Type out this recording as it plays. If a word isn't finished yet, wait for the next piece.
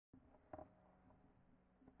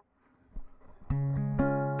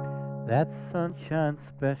That sunshine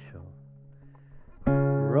special,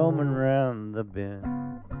 roaming round the bend,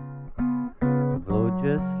 blow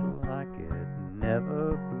just like it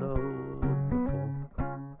never blowed before.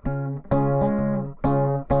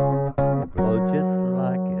 It blow just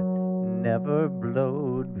like it never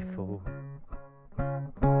blowed before.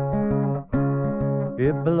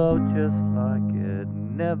 It blow just like it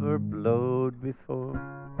never blowed before.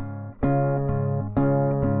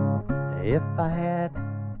 If I had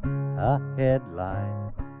a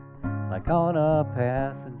headlight like on a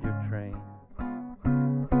passenger train,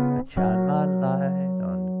 I'd shine my light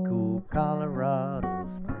on cool Colorado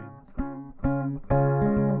Springs.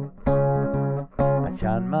 I'd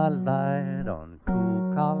shine my light on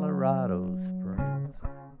cool Colorado Springs.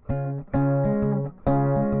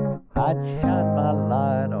 I'd shine my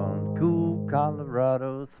light on cool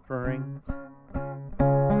Colorado Springs.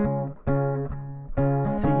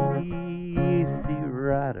 See,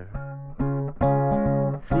 rider,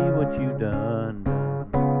 see what you done.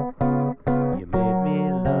 You made me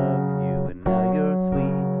love you, and now your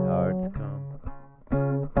sweetheart's come.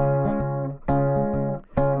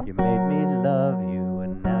 You made me love you,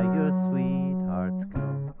 and now your sweetheart's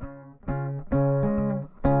come.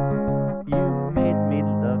 You made me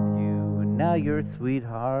love you, and now your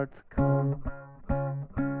sweetheart's come.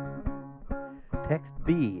 Text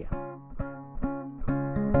B.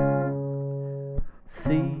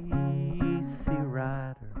 See,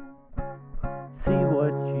 rider, see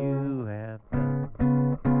what you have done.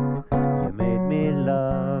 You made me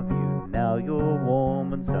love you, now your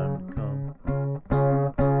woman's done come.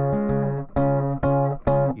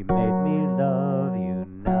 You made me love you,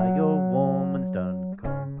 now your woman's done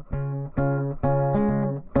come.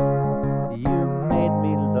 You made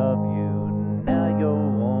me love you, now your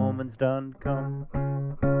woman's done come.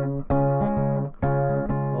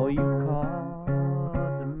 Oh, you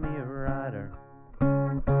caused me, rider,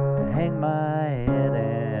 to hang my head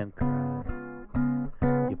and cry.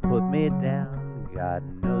 You put me down, God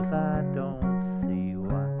knows I don't see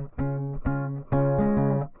why.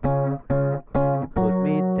 You put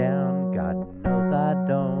me down, God knows I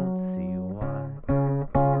don't see why.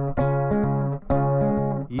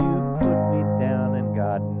 You put me down, and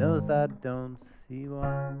God knows I don't see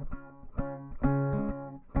why.